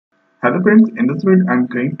Hello friends, in this video I am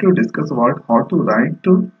going to discuss about how to write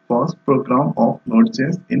the first program of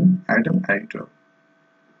Node.js in Atom Editor.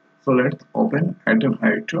 So let's open Atom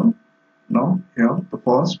Editor. Now here the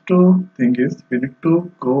first thing is we need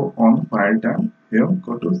to go on File tab. Here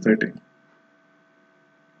go to Settings.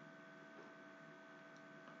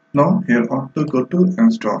 Now here after go to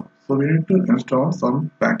Install. So we need to install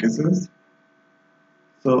some packages.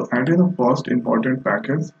 So adding the first important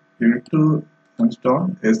package, you need to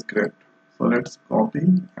install a script. So let's copy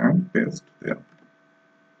and paste there.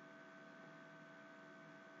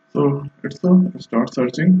 So it's start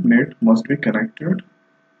searching. Net must be connected.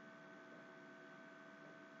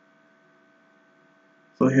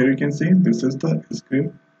 So here you can see this is the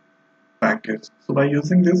script package. So by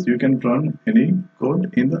using this you can run any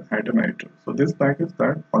code in the Atom Editor. So this package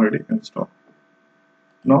that already installed.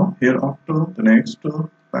 Now here after the next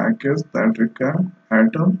package that require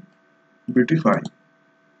Atom Beautify.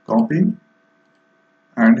 Copy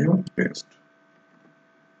and here paste.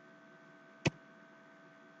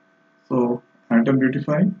 So Atom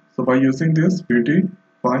Beautify. So by using this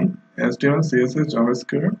Beautify, HTML, CSS,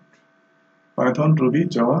 JavaScript, Python, Ruby,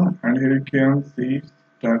 Java, and here you can see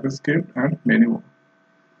TypeScript and many more.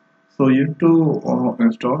 So you need to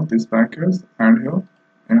install this package, and here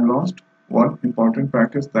and last one important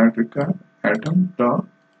package that require Atom.js.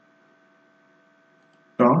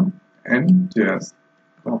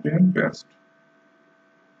 Copy and paste.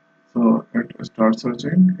 So it starts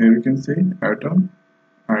searching. Here you can see Atom,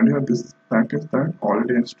 and here this package that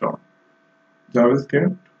already installed.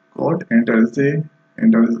 JavaScript code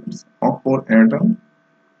intelligence of for Atom,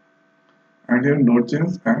 and here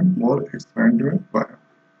Node.js and more expanded by.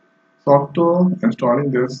 So after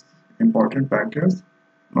installing this important package,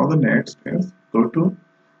 now the next is go to.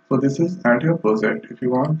 So this is add your project. If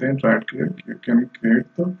you want, then right click. You can create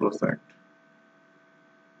the project.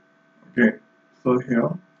 Okay. So here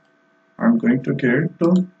I'm going to create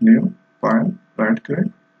the new file. Right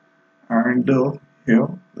click, and here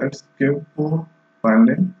let's give for file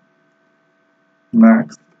name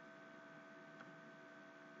max.js.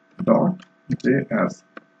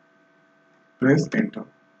 Press enter.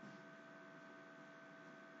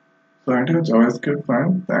 So add your JavaScript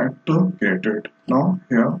file that created. Now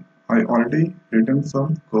here I already written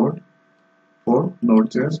some code for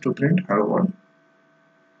Node.js to print hello world.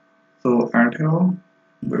 So add here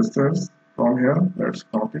this is from here. Let's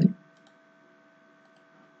copy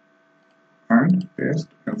and paste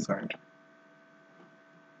inside.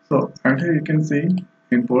 So and here you can see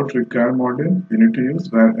import require module. You need to use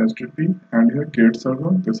where HTTP and here create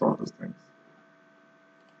server. This all those things.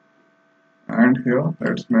 And here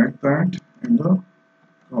let's make that in the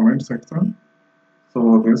comment section.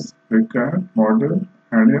 So this require model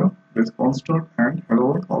and here response dot and hello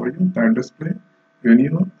world how are you that display when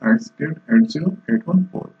you execute 8081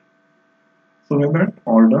 port. So with that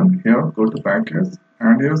all done, here go to package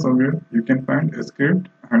and here somewhere you can find a script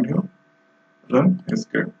and here run a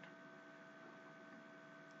script.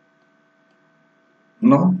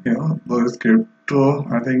 Now here the script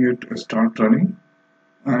I think it start running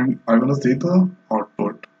and I want to see the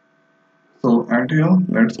output. So and here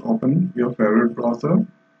let's open your favorite browser.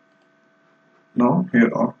 Now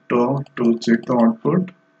here after to check the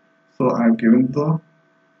output, so I have given the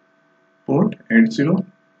port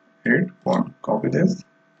 8081. Copy this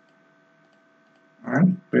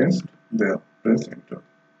and paste there. Press enter.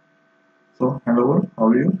 So hello world how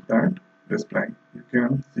are you that displaying. You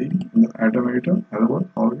can see in the Atom Editor hello world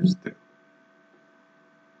how is there.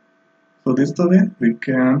 So this is the way we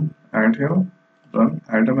can add here run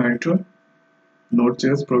Atom Editor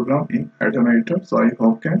Node.js program in Atom Editor. So I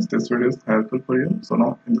hope guys this video is helpful for you. So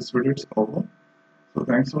now in this video it's over. So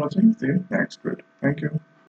thanks for watching. See you next video. Thank you.